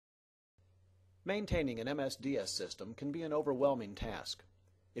Maintaining an MSDS system can be an overwhelming task.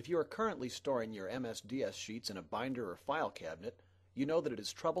 If you are currently storing your MSDS sheets in a binder or file cabinet, you know that it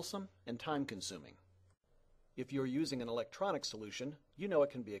is troublesome and time-consuming. If you are using an electronic solution, you know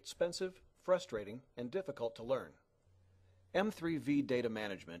it can be expensive, frustrating, and difficult to learn. M3V Data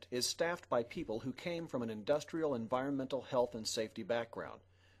Management is staffed by people who came from an industrial environmental health and safety background.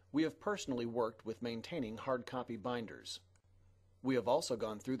 We have personally worked with maintaining hard copy binders. We have also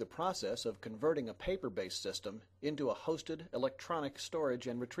gone through the process of converting a paper-based system into a hosted electronic storage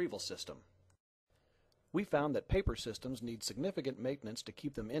and retrieval system. We found that paper systems need significant maintenance to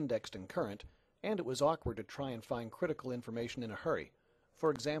keep them indexed and current, and it was awkward to try and find critical information in a hurry, for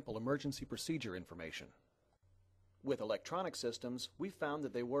example, emergency procedure information. With electronic systems, we found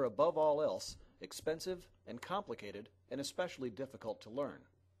that they were above all else expensive and complicated and especially difficult to learn.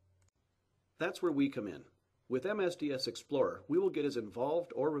 That's where we come in. With MSDS Explorer, we will get as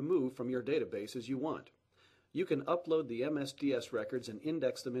involved or removed from your database as you want. You can upload the MSDS records and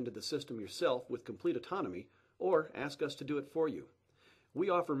index them into the system yourself with complete autonomy, or ask us to do it for you. We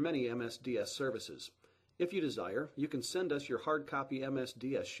offer many MSDS services. If you desire, you can send us your hard copy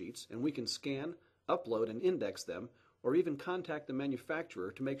MSDS sheets and we can scan, upload, and index them, or even contact the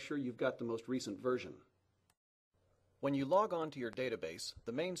manufacturer to make sure you've got the most recent version. When you log on to your database,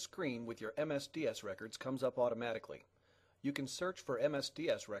 the main screen with your MSDS records comes up automatically. You can search for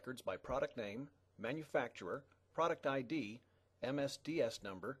MSDS records by product name, manufacturer, product ID, MSDS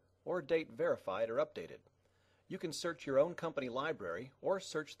number, or date verified or updated. You can search your own company library or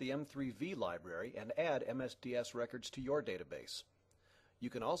search the M3V library and add MSDS records to your database. You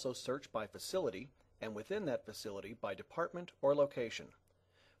can also search by facility and within that facility by department or location.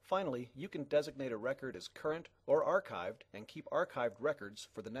 Finally, you can designate a record as current or archived and keep archived records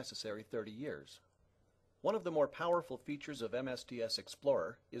for the necessary 30 years. One of the more powerful features of MSDS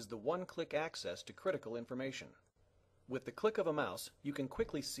Explorer is the one-click access to critical information. With the click of a mouse, you can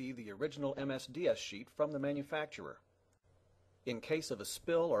quickly see the original MSDS sheet from the manufacturer. In case of a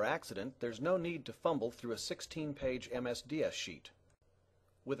spill or accident, there's no need to fumble through a 16-page MSDS sheet.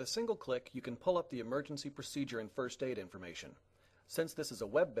 With a single click, you can pull up the emergency procedure and first aid information. Since this is a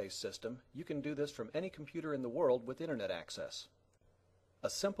web-based system, you can do this from any computer in the world with internet access. A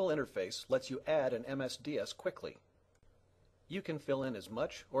simple interface lets you add an MSDS quickly. You can fill in as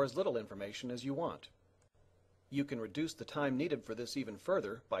much or as little information as you want. You can reduce the time needed for this even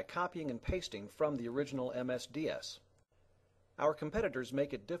further by copying and pasting from the original MSDS. Our competitors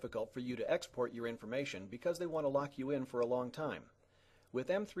make it difficult for you to export your information because they want to lock you in for a long time. With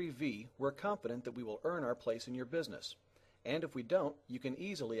M3V, we're confident that we will earn our place in your business. And if we don't, you can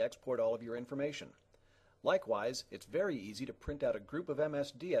easily export all of your information. Likewise, it's very easy to print out a group of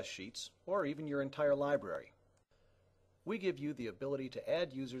MSDS sheets or even your entire library. We give you the ability to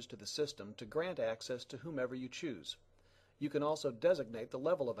add users to the system to grant access to whomever you choose. You can also designate the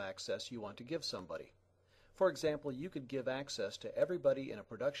level of access you want to give somebody. For example, you could give access to everybody in a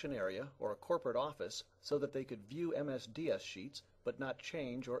production area or a corporate office so that they could view MSDS sheets but not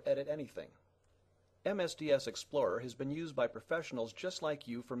change or edit anything. MSDS Explorer has been used by professionals just like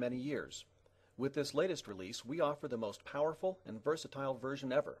you for many years. With this latest release, we offer the most powerful and versatile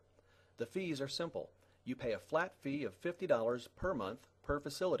version ever. The fees are simple. You pay a flat fee of $50 per month per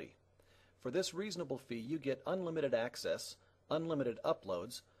facility. For this reasonable fee, you get unlimited access, unlimited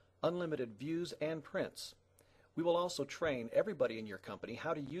uploads, unlimited views and prints. We will also train everybody in your company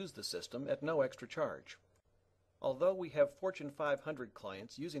how to use the system at no extra charge. Although we have Fortune 500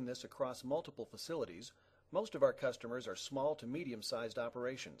 clients using this across multiple facilities, most of our customers are small to medium-sized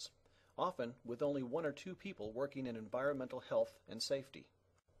operations, often with only 1 or 2 people working in environmental health and safety.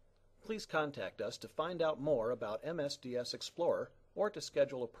 Please contact us to find out more about MSDS Explorer or to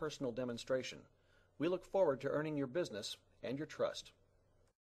schedule a personal demonstration. We look forward to earning your business and your trust.